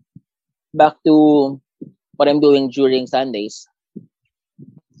 Ayun. Back to what I'm doing during Sundays.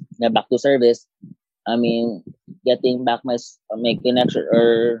 Back to service. I mean, getting back my connection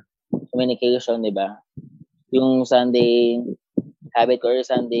or communication, di ba? Yung Sunday habit ko or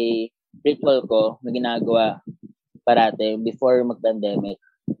Sunday ritual ko na ginagawa parate before mag-pandemic.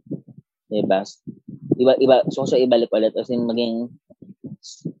 Diba? Iba, so ibalik ulit as in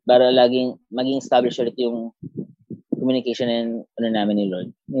para laging maging established ulit yung communication and namin ni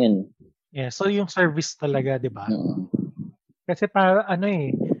Lord. Yun. Yeah, so yung service talaga, di ba? Mm-hmm. Kasi para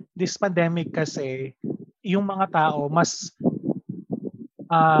this pandemic kasi, yung mga tao mas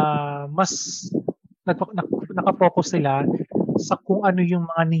naka-focus sila sa kung ano yung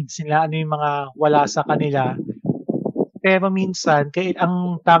mga needs nila, ano yung mga wala sa kanila. Pero minsan,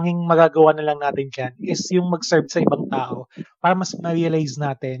 ang tanging magagawa na lang natin dyan is yung mag-serve sa ibang tao para mas ma-realize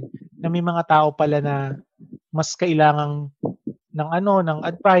natin na may mga tao pala na mas kailangang ng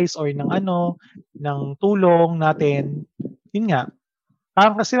advice or ng tulong natin. Yun nga.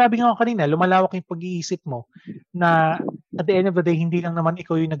 Parang kasi sinabi nga ko kanina, lumalawak yung pag-iisip mo na at the end of the day, hindi lang naman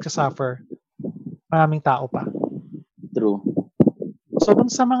ikaw yung nagsasuffer. Maraming tao pa. True. So, dun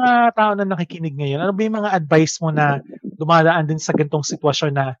sa mga tao na nakikinig ngayon, ano ba yung mga advice mo na dumadaan din sa ganitong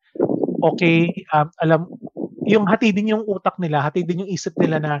sitwasyon na okay, yung hatidin yung utak nila, hatidin yung isip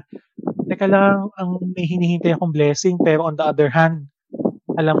nila na teka lang, ang may hinihintay akong blessing, pero on the other hand,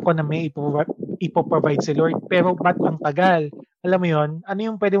 alam ko na may ipoprovide si Lord, pero ba't ang tagal? Alam mo yon, ano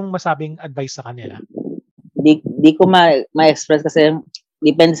yung pwede mong masabing advice sa kanila? Di ko ma-express kasi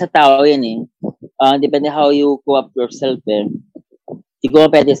depende sa tao yan eh. Depende how you cope yourself eh. Di ko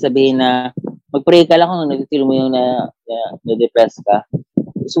pwede sabihin na mag-pray ka lang kung nag-feel mo yung na-depress ka.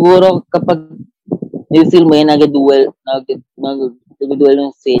 Siguro kapag nag-feel mo yung nag-duel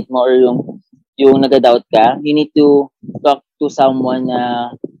yung faith mo or yung nag-doubt ka, you need to talk to someone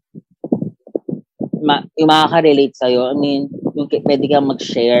na yung makaka-relate sa'yo. I mean, yung pwede kang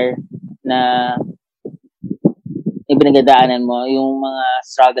mag-share na yung pinagdadaanan mo, yung mga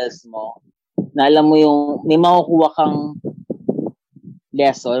struggles mo, na alam mo yung may makukuha kang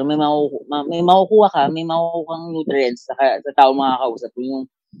lesson, may makukuha kang nutrients sa taong makakausap. Yung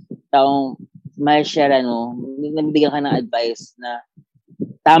taong may share nabibigyan ka ng advice na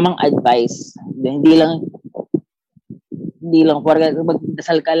tamang advice. Hindi lang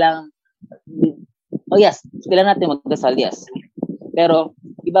magdasal ka lang. Oh yes, kailangan natin magdasal, yes. Pero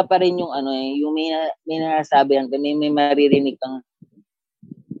iba pa rin yung yung may nasabi may maririnig kang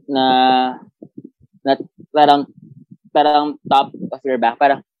na not parang top of your back,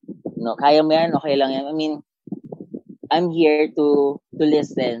 parang no, kaya mo yan, okay lang yan. I mean, I'm here to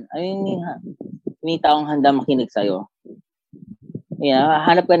listen. I mean, may taong handa makinig sa'yo. Yeah,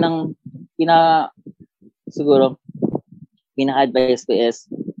 hanap ka ng siguro pinaka-advice ko is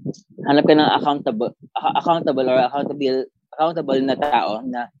hanap ka ng accountable na tao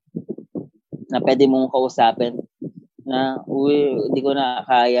na pwede mong kausapin na hindi ko na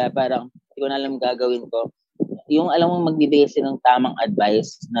kaya, parang hindi ko na alam gagawin ko. Yung alam mo magbibigay sila ng tamang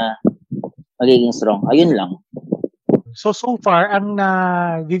advice na magiging strong. Ayun lang. So far, ang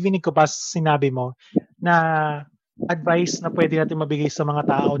navivinig ko pa sinabi mo na advice na pwede natin mabigay sa mga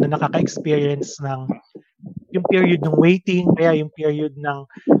tao na nakaka-experience ng yung period ng waiting, kaya yung period ng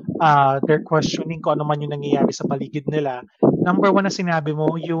they're questioning kung ano man yung nangyayari sa paligid nila. Number 1 na sinabi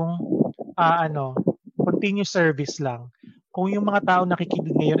mo, yung continuous service lang. Kung yung mga tao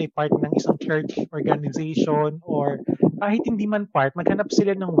nakikinig ngayon ay part ng isang church organization or kahit hindi man part, maghanap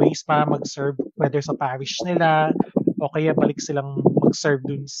sila ng ways para mag-serve, whether sa parish nila o kaya balik silang mag-serve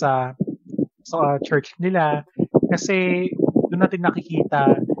dun sa church nila. Kasi doon natin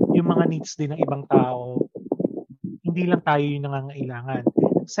nakikita yung mga needs din ng ibang tao. Hindi lang tayo yung nangangailangan.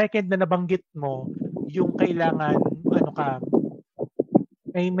 Second na nabanggit mo, yung kailangan,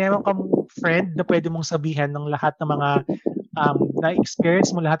 may meron kang friend na pwede mong sabihan ng lahat ng mga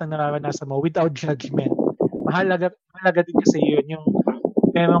na-experience mo, lahat ng nararanasan mo without judgment. Mahalaga din kasi yun, yung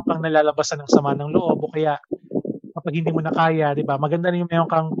meron kang nalalabasan ng sama ng loob o kaya kapag hindi mo na kaya, di ba? Maganda rin yung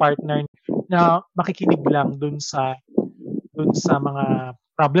meron kang partner na makikinig lang dun sa mga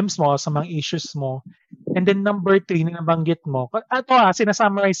problems mo, sa mga issues mo. And then number 3 na nabanggit mo,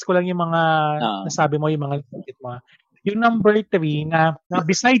 sinasummarize ko lang yung mga nasabi mo, yung mga nabanggit mo. Yung number 3 na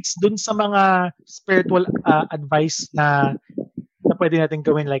besides dun sa mga spiritual advice na pwede natin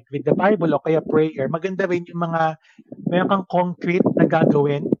gawin like with the Bible o kaya prayer, maganda rin yung mga meron kang concrete na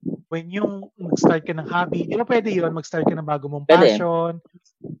gagawin when yung mag-start ka ng hobby. Di ba pwede yun? Mag-start ka ng bago mong passion,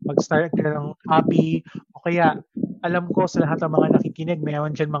 mag-start ka ng hobby, o kaya alam ko sa lahat ng mga nakikinig,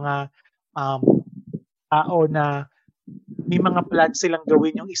 mayroon dyan mga tao na may mga plans silang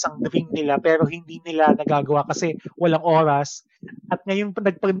gawin yung isang dream nila pero hindi nila nagagawa kasi walang oras. At ngayong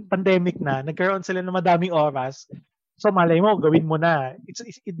nag-pandemic na, nagkaroon sila ng madaming oras. So malay mo, gawin mo na.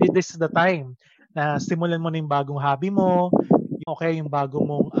 This is the time na simulan mo na yung bagong hobby mo, yung bago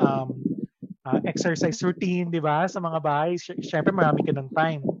mong exercise routine, di ba? Sa mga bahay, syempre marami ka ng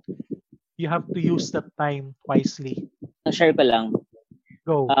time. You have to use that time wisely. Share ko lang.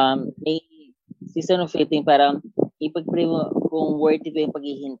 Go. May season of waiting, parang ipag-pray mo kung worth it yung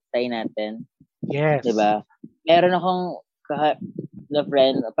paghihintay natin. Yes. Diba? Meron akong na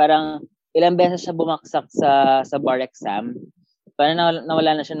friend, parang ilang beses siya bumaksak sa bar exam. Parang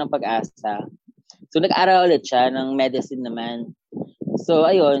nawala na siya ng pag-asa. So, nag-aral ulit siya ng medicine naman. So,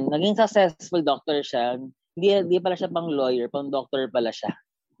 ayun, naging successful doctor siya. Hindi pala siya pang lawyer, pang doctor pala siya.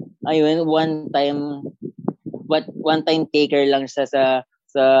 Ayun, one time taker lang siya sa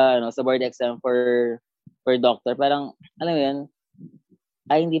board exam for doctor. Parang, alam mo yun,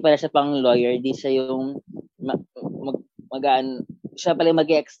 hindi pala siya pang lawyer, hindi siya yung siya pala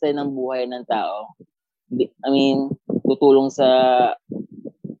mag-extend ng buhay ng tao. I mean, tutulong sa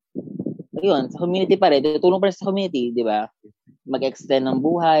community pa rin. Tutulong pa rin sa community, di ba? Mag-extend ng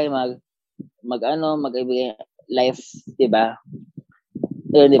buhay, mag-ibigay life, di ba?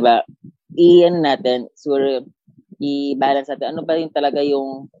 Yun, di ba? Natin, siguro, i-balance natin. Ano ba yung talaga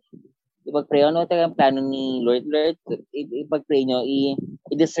yung ipag-pray? Ano talaga ang plano ni Lord? Ipag-pray nyo,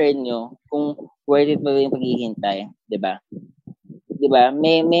 i-discern nyo kung worth it ba yung paghihintay, di ba? Di ba?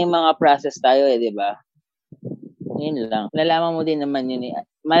 May mga process tayo di ba? Yun lang. Malalaman mo din naman yun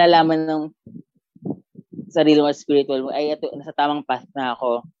malalaman ng sarili mo, spiritual mo, ay ito, nasa tamang path na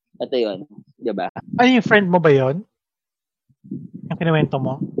ako. Ito yun. Di ba? Ano yung friend mo ba yun? Yung kinuwento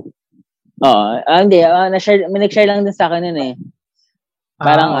mo? Oo. Hindi. May nag-share lang din sa akin yun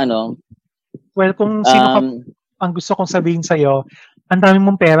Parang Well, kung sino ang gusto kong sabihin sa'yo, ang dami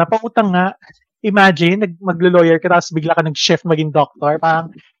mong pera, pautang nga. Imagine, maglo-lawyer ka, tapos bigla ka nag-shift maging doctor. Parang,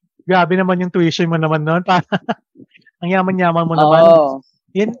 grabe naman yung tuition mo naman noon. Ang yaman-yaman mo naman.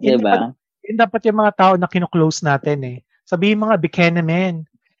 Yun, diba? Yun dapat yung mga tao na kino-close natin Sabihin mga Buchanan.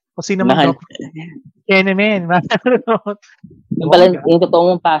 Kung sino man doctor. Buchanan. Yung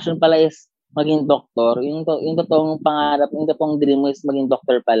totoong passion pala is maging doktor. Yung totoong pangarap, yung totoong dream mo is maging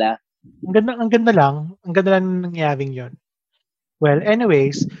doktor pala. Ang ganda lang nangyaring yun. Well,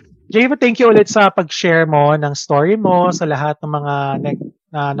 anyways, Java, thank you ulit sa pag-share mo ng story mo, sa lahat ng mga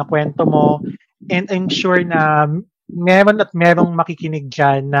nakwento mo. And I'm sure na merong makikinig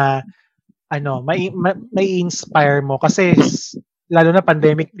dyan na may inspire mo kasi lalo na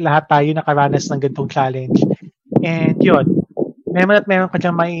pandemic, lahat tayo nakaranas ng ganitong challenge. And yun, meron ka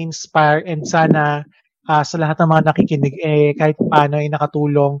dyan may inspire, and sana sa lahat ng mga nakikinig, kahit paano ay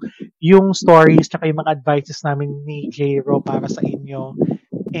nakatulong yung stories tsaka yung mga advices namin ni J-Ro para sa inyo.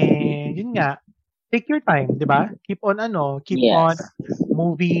 And yun nga, take your time, di ba? Keep on Yes.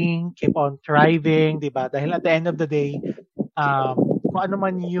 moving, keep on thriving, di ba? Dahil at the end of the day, kung ano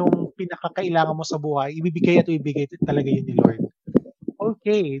man yung pinakakailangan mo sa buhay, ibibigay talaga yun ni Lord.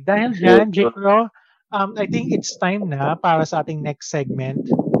 Okay, dahil dyan, J-Ro, I think it's time na para sa ating next segment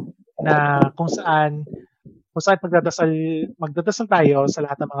na kung saan magdadasal tayo sa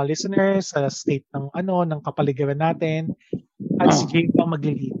lahat ng mga listeners, sa state ng kapaligiran natin, at si Jay ang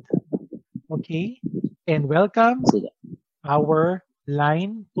mag-lead. Okay? And welcome our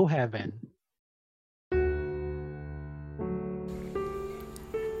Line to Heaven.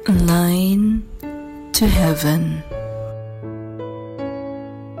 Line to Heaven.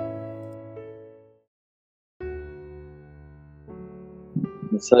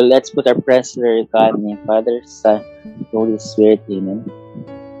 So let's put our prayer, God, in the Father, Son, Holy Spirit. Amen.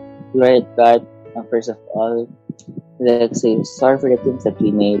 Lord God, first of all, let's say sorry for the things that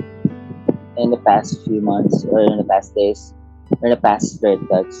we made in the past few months or in the past days or in the past, Lord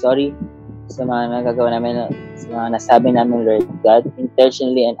God. Sorry sa mga nagagawa namin, sa mga nasabi namin, Lord God,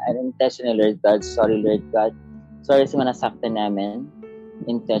 intentionally and unintentionally, Lord God. Sorry, Lord God. Sorry sa mga nasaktan namin,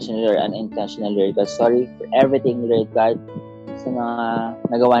 intentionally or unintentionally, Lord God. Sorry for everything, Lord God, sa mga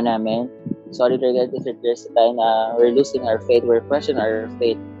nagawa namin. Sorry, Lord God, if there's a time na we're losing our faith, we're questioning our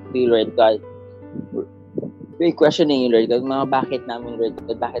faith to you, Lord God. We're questioning you, Lord God, bakit namin, Lord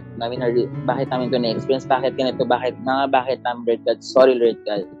God, bakit namin ito na-experience, bakit namin, Lord God. Sorry, Lord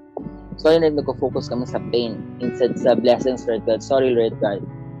God. Sorry na nagko-focus kami sa pain instead sa blessings, Lord God. Sorry, Lord God.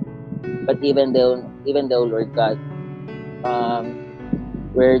 But even though, Lord God,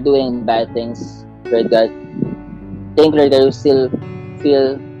 we're doing bad things, Lord God, thank you, Lord God, we still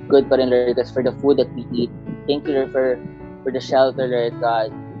feel good pa rin, Lord God, for the food that we eat. Thank you, Lord, for the shelter, Lord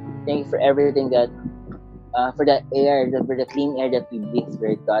God. Thank you for everything that, for the air, for the clean air that we breathe,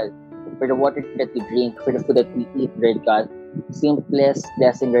 Lord God. For the water that we drink, for the food that we eat, Lord God. Simplest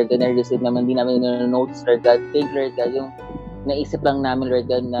blessing, Lord God, na receive naman, hindi namin notice, Lord God. Thank you, Lord God, yung naisip lang namin, Lord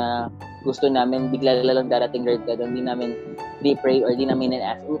God, na gusto namin, bigla lang darating, Lord God, hindi namin pray or hindi namin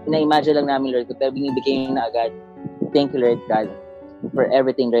na-ask. Na-imagine lang namin, Lord God, pero binibigay na agad. Thank you, Lord God, for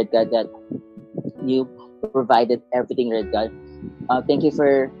everything, Lord God, that you provided everything, Lord God. Thank you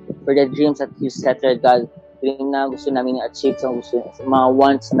for the dreams that you set, Lord God. Dream na gusto namin i-achieve sa mga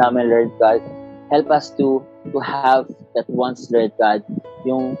wants namin, Lord God. Help us to have that wants, Lord God.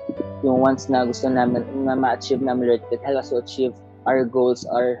 Yung wants na gusto namin na ma-achieve namin, Lord God. Help us to achieve our goals,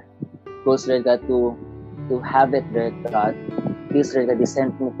 Lord God, to have it, Lord God. Please, Lord God,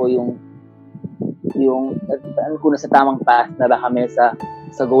 send mo po yung kung nasa tamang path na ba kami sa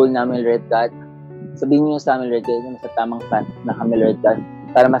goal namin, Lord God. Sabihin niyo sa amin, Lord God, yung nasa tamang path na kami, Lord God,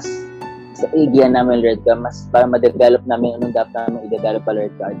 para mas sa igian namin, Lord God, mas para ma-develop namin anong dapat namin i-develop,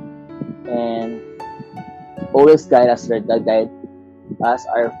 Lord God. And always guide us, Lord God, guide us,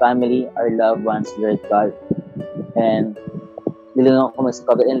 our family, our loved ones, Lord God. And nilungan ko sa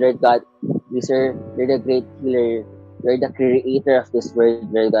COVID, and Lord God, you're the great healer. You're the creator of this world,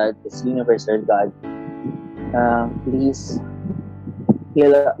 Lord God, this universe, Lord God. Please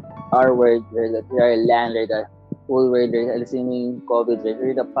heal our world, Lord God, our land, Lord God, whole world, Lord God, listening COVID, Lord God.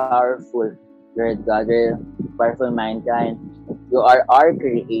 You're the powerful, Lord God, you're the powerful mankind. You are our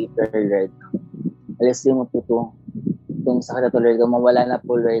creator, Lord. Alisin mo po itong sakit na to, Lord God, mawala na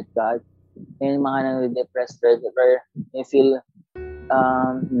po, Lord God. And mga nang-depressed, Lord God, or may feel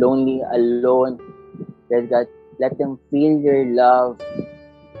lonely, alone, Lord God, let them feel your love.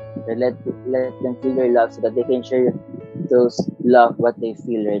 Let them feel your love so that they can share those love, what they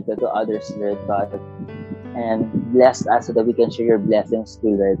feel, Lord God, to others, Lord God. And bless us so that we can share your blessings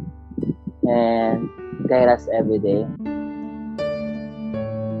too, Lord. And guide us every day.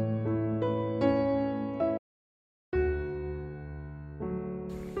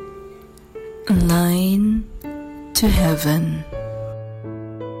 Line to Heaven.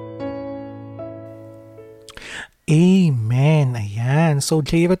 Amen. Ayan. So,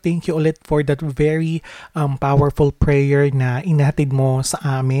 J-Ro, thank you ulit for that very powerful prayer na inatid mo sa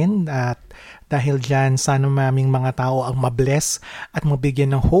amin. At dahil dyan, sana maming mga tao ang mabless at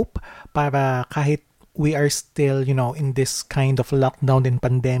mabigyan ng hope para kahit we are still, in this kind of lockdown and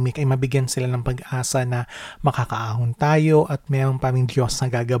pandemic, ay mabigyan sila ng pag-asa na makakaahon tayo at mayroon pa ring Diyos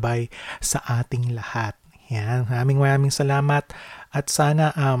na gagabay sa ating lahat. Yan. Maraming salamat at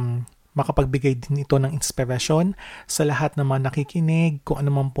sana makapagbigay din ito ng inspirasyon sa lahat ng mga nakikinig. Kung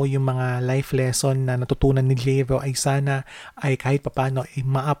ano man po yung mga life lesson na natutunan ni Jero ay sana ay kahit papano ay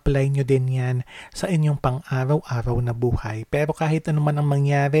ma-apply nyo din yan sa inyong pang-araw-araw na buhay. Pero kahit ano man ang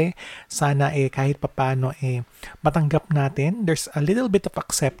mangyari, sana kahit papano matanggap natin. There's a little bit of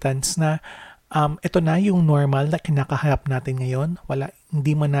acceptance na ito na yung normal na kinakaharap natin ngayon.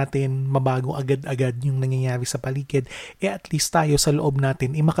 Hindi man natin mabago agad-agad yung nangyayari sa paligid. At least tayo sa loob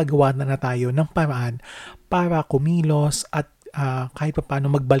natin, makagawa na tayo ng paraan para kumilos at kahit pa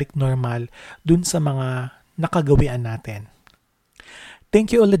paano magbalik normal dun sa mga nakagawian natin.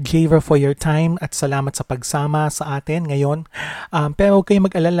 Thank you ulit, Jero, for your time at salamat sa pagsama sa atin ngayon. Pero huwag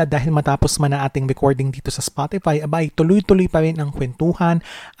kayong mag-alala dahil matapos man ang ating recording dito sa Spotify, abay, tuloy-tuloy pa rin ang kwentuhan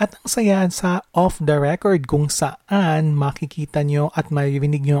at ang saya sa Off the Record kung saan makikita nyo at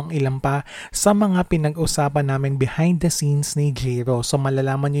maririnig nyo ang ilan pa sa mga pinag-usapan namin behind the scenes ni Jero. So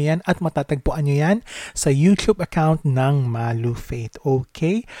malalaman nyo yan at matatagpuan nyo yan sa YouTube account ng Malu Faith.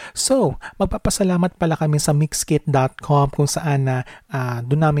 Okay? So, magpapasalamat pala kami sa mixkit.com kung saan na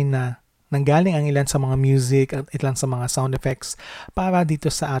doon namin na nanggaling ang ilan sa mga music at ilan sa mga sound effects para dito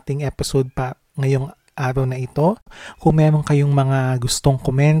sa ating episode pa ngayong araw na ito. Kung meron kayong mga gustong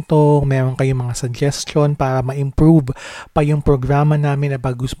komento, meron kayong mga suggestion para ma-improve pa yung programa namin,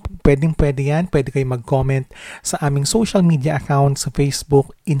 pwede yan. Pwede kayong mag-comment sa aming social media account sa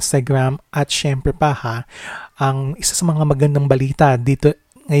Facebook, Instagram at syempre pa ang isa sa mga magandang balita dito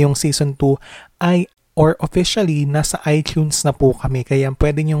ngayong season 2 ay officially nasa iTunes na po kami, kaya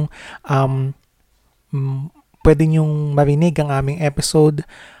pwede nyong marinig ang aming episode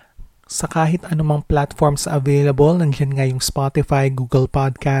sa kahit anumang platforms available. Nandiyan nga yung Spotify, Google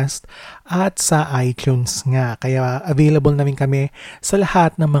Podcast at sa iTunes nga, kaya available na rin kami sa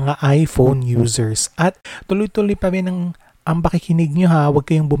lahat ng mga iPhone users at tuloy-tuloy pa rin ang pakikinig nyo huwag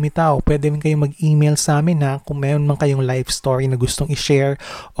kayong bumitaw. Pwede rin kayong mag-email sa amin kung mayroon man kayong life story na gustong i-share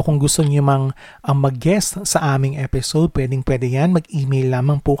o kung gusto nyo mang mag-guest sa aming episode, pwede yan. Mag-email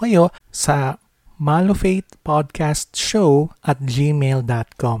lamang po kayo sa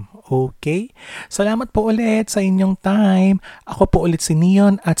malufaithpodcastshow@gmail.com. Okay? Salamat po ulit sa inyong time. Ako po ulit si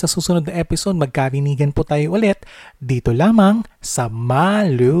Neon at sa susunod na episode magkarinigan po tayo ulit dito lamang sa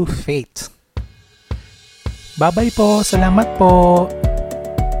Malu Faith. Bye-bye po. Salamat po.